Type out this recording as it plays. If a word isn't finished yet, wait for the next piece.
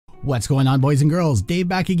What's going on, boys and girls? Dave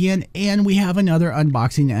back again, and we have another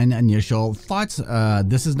unboxing and initial thoughts.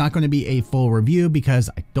 This is not going to be a full review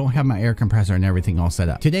because I don't have my air compressor and everything all set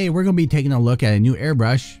up. Today, we're going to be taking a look at a new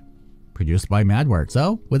airbrush produced by Madworks.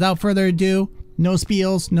 So, without further ado, no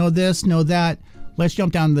spiels, no this, no that. Let's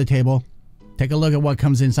jump down to the table, take a look at what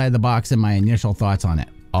comes inside the box and my initial thoughts on it.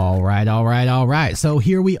 All right. So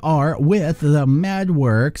here we are with the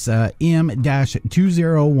Madworks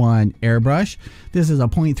M-201 airbrush. This is a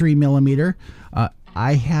 0.3 millimeter.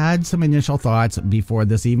 I had some initial thoughts before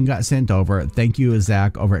this even got sent over. Thank you,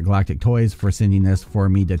 Zach, over at Galactic Toys, for sending this for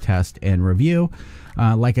me to test and review.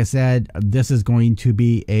 Like I said, this is going to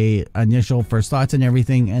be a initial first thoughts and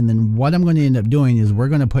everything, and then what I'm going to end up doing is we're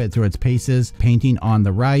going to put it through its paces, painting on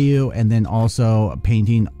the Ryu, and then also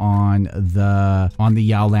painting on the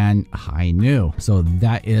Yaolan Hainu. So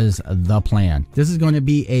that is the plan. This is going to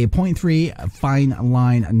be a 0.3 fine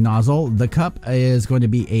line nozzle. The cup is going to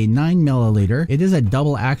be a 9 milliliter. It is a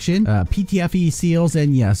double action, PTFE seals,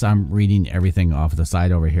 and yes, I'm reading everything off the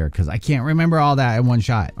side over here because I can't remember all that in one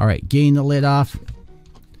shot. All right, getting the lid off.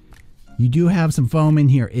 You do have some foam in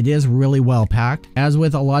here. It is really well packed. As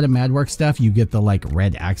with a lot of Madworks stuff, you get the like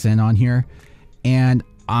red accent on here. And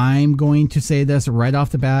I'm going to say this right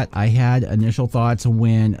off the bat. I had initial thoughts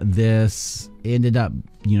when this ended up,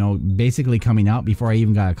 basically coming out before I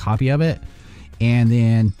even got a copy of it. And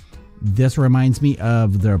then this reminds me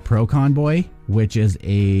of the Pro Convoy, which is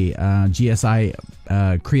a GSI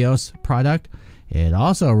Krios product. It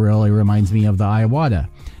also really reminds me of the Iwata.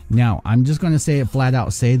 Now, I'm just going to say it flat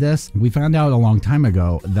out, say this. We found out a long time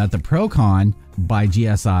ago that the Procon by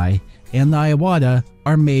GSI and the Iwata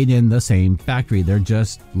are made in the same factory. They're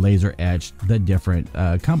just laser etched the different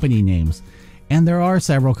company names. And there are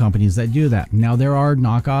several companies that do that. Now, there are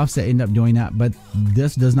knockoffs that end up doing that, but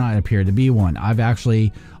this does not appear to be one. I've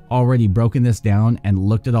actually already broken this down and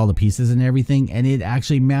looked at all the pieces and everything, and it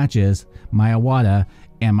actually matches my Iwata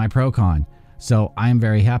and my Procon. So I'm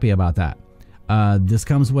very happy about that. This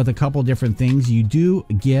comes with a couple different things. You do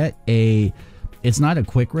get it's not a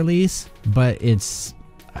quick release, but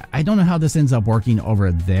I don't know how this ends up working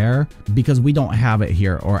over there because we don't have it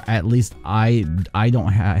here, or at least I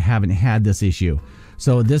haven't had this issue.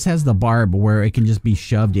 So this has the barb where it can just be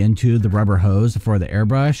shoved into the rubber hose for the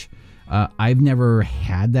airbrush. I've never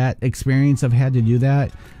had that experience of had to do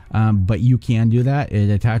that, but you can do that. It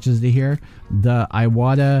attaches to here. The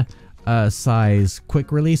Iwata size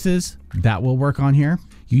quick releases that will work on here.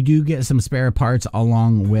 You do get some spare parts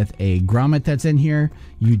along with a grommet that's in here.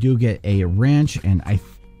 You do get a wrench, and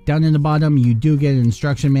down in the bottom you do get an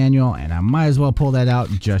instruction manual, and I might as well pull that out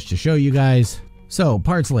just to show you guys. So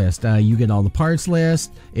parts list, you get all the parts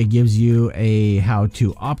list. It gives you a how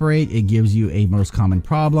to operate. It gives you a most common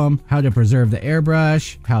problem, how to preserve the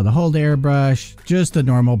airbrush, how to hold the airbrush, just the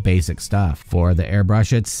normal basic stuff. For the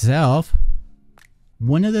airbrush itself,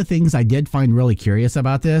 one of the things I did find really curious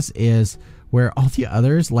about this is where all the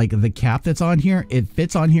others, like the cap that's on here, it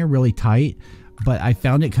fits on here really tight, but I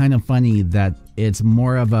found it kind of funny that it's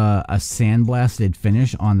more of a sandblasted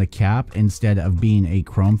finish on the cap instead of being a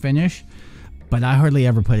chrome finish, but I hardly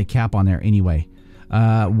ever put a cap on there anyway.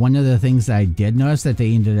 One of the things that I did notice that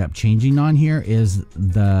they ended up changing on here is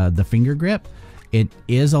the finger grip. It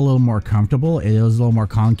is a little more comfortable. It is a little more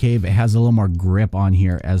concave. It has a little more grip on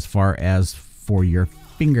here as far as for your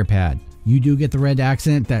finger pad. You do get the red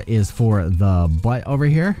accent that is for the butt over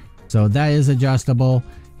here, so that is adjustable.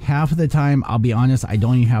 Half of the time, I'll be honest, I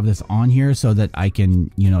don't even have this on here so that I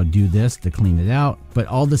can do this to clean it out, but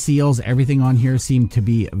all the seals, everything on here seem to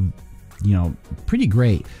be pretty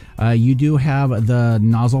great. You do have the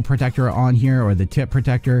nozzle protector on here, or the tip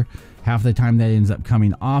protector. Half the time that ends up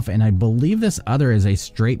coming off, and I believe this other is a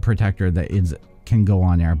straight protector that can go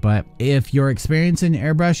on there. But if you're experiencing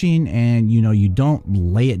airbrushing and you don't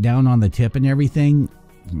lay it down on the tip and everything,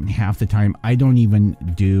 half the time I don't even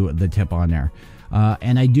do the tip on there.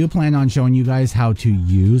 And I do plan on showing you guys how to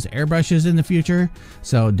use airbrushes in the future,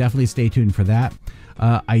 so definitely stay tuned for that.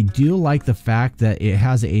 I do like the fact that it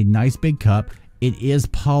has a nice big cup. It is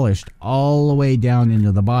polished all the way down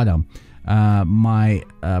into the bottom. My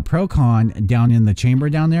Procon down in the chamber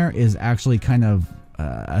down there is actually kind of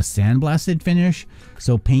a sandblasted finish,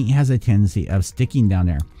 so paint has a tendency of sticking down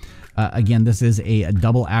there. Again, this is a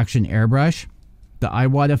double action airbrush. The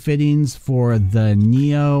Iwata fittings for the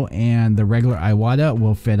Neo and the regular Iwata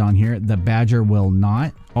will fit on here. The Badger will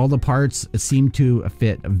not. All the parts seem to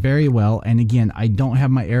fit very well, and again, I don't have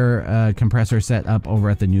my air compressor set up over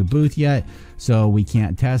at the new booth yet, so we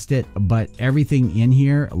can't test it, but everything in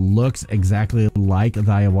here looks exactly like the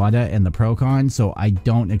Iwata and the Procon, so I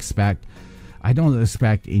don't expect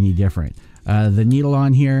any different. The needle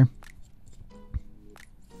on here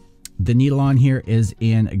is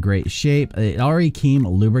in great shape. It already came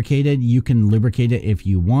lubricated. You can lubricate it if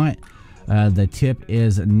you want. The tip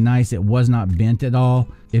is nice. It was not bent at all.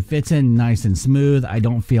 It fits in nice and smooth. I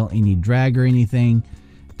don't feel any drag or anything.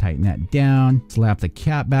 Tighten that down. Slap the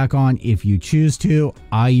cap back on if you choose to.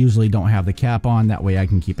 I usually don't have the cap on. That way I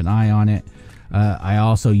can keep an eye on it. I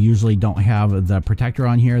also usually don't have the protector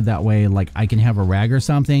on here. That way, like, I can have a rag or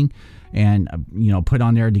something and put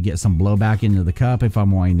on there to get some blowback into the cup if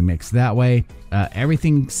I'm wanting to mix that way.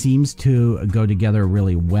 Everything seems to go together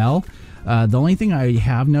really well. The only thing I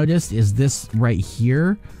have noticed is this right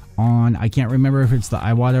here on, I can't remember if it's the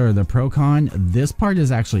Iwata or the Procon. This part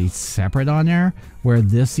is actually separate on there, where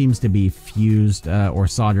this seems to be fused or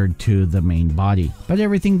soldered to the main body. But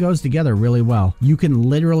everything goes together really well. You can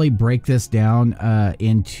literally break this down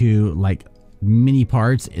into like mini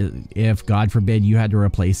parts if, God forbid, you had to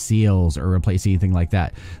replace seals or replace anything like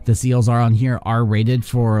that. The seals are on here are rated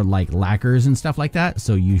for like lacquers and stuff like that,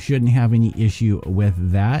 so you shouldn't have any issue with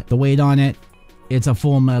that. The weight on it, it's a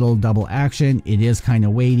full metal double action. It is kind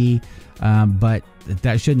of weighty, but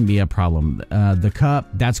that shouldn't be a problem. The cup,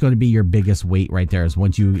 that's going to be your biggest weight right there, is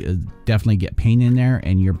once you definitely get paint in there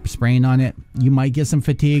and you're spraying on it, you might get some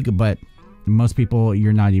fatigue, but most people,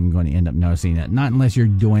 you're not even going to end up noticing it, not unless you're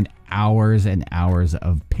doing hours and hours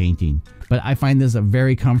of painting. But I find this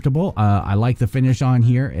very comfortable. I like the finish on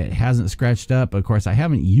here. It hasn't scratched up. Of course, I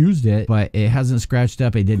haven't used it, but it hasn't scratched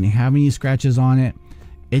up. It didn't have any scratches on it.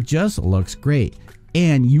 It just looks great,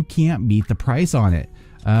 and you can't beat the price on it.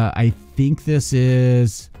 I think this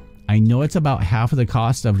is, I know it's about half of the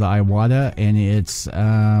cost of the Iwata, and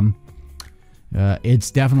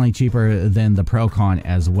it's definitely cheaper than the Procon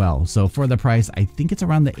as well. So for the price, I think it's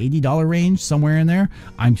around the $80 range, somewhere in there.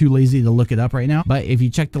 I'm too lazy to look it up right now, but if you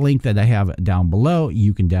check the link that I have down below,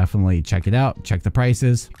 you can definitely check it out, check the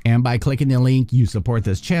prices. And by clicking the link, you support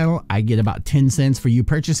this channel. I get about 10 cents for you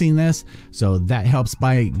purchasing this, so that helps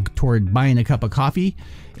toward buying a cup of coffee.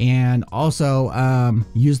 And also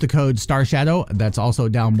use the code Starshadow, that's also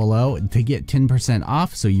down below, to get 10%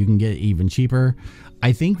 off, so you can get it even cheaper.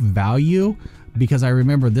 I think value, because I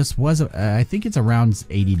remember this was, I think it's around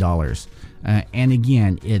 $80. And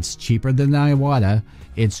again, it's cheaper than the Iwata,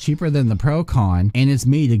 it's cheaper than the Procon, and it's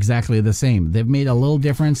made exactly the same. They've made a little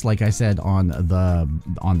difference, like I said, on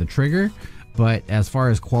the trigger, but as far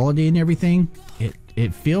as quality and everything,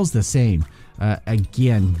 it feels the same.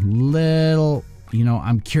 Again, little,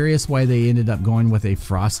 I'm curious why they ended up going with a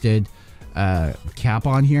frosted cap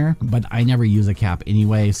on here, but I never use a cap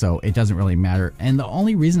anyway, so it doesn't really matter. And the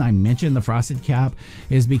only reason I mention the frosted cap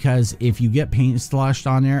is because if you get paint sloshed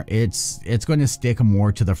on there, it's going to stick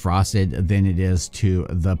more to the frosted than it is to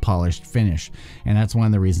the polished finish. And that's one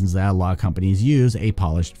of the reasons that a lot of companies use a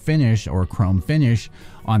polished finish or chrome finish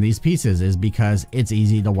on these pieces, is because it's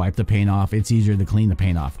easy to wipe the paint off. It's easier to clean the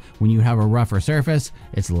paint off. When you have a rougher surface,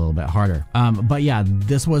 it's a little bit harder. But yeah,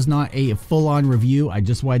 this was not a full-on review. I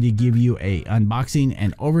just wanted to give you a unboxing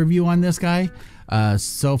and overview on this guy.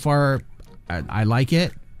 So far, I like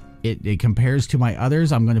it. It compares to my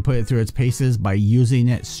others. I'm going to put it through its paces by using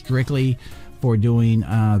it strictly for doing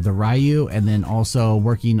the Ryu, and then also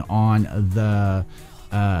working on the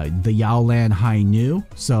Yaolan High New,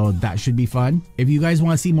 so that should be fun. If you guys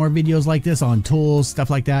want to see more videos like this on tools, stuff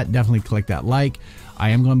like that, definitely click that like. I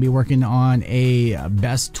am going to be working on a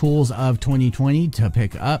best tools of 2020 to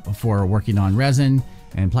pick up for working on resin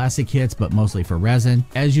and plastic kits, but mostly for resin.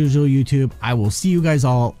 As usual, YouTube, I will see you guys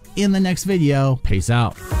all in the next video. Peace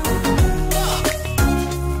out.